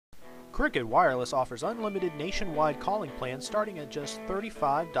Cricket Wireless offers unlimited nationwide calling plans starting at just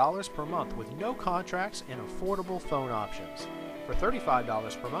 $35 per month with no contracts and affordable phone options. For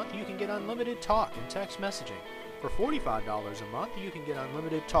 $35 per month, you can get unlimited talk and text messaging. For $45 a month, you can get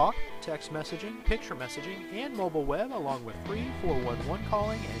unlimited talk, text messaging, picture messaging, and mobile web along with free 411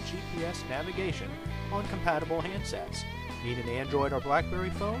 calling and GPS navigation on compatible handsets. Need an Android or BlackBerry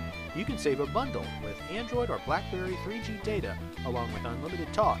phone? You can save a bundle with Android or BlackBerry 3G data along with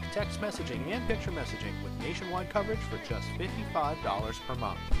unlimited talk, text messaging, and picture messaging with nationwide coverage for just $55 per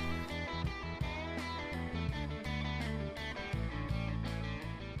month.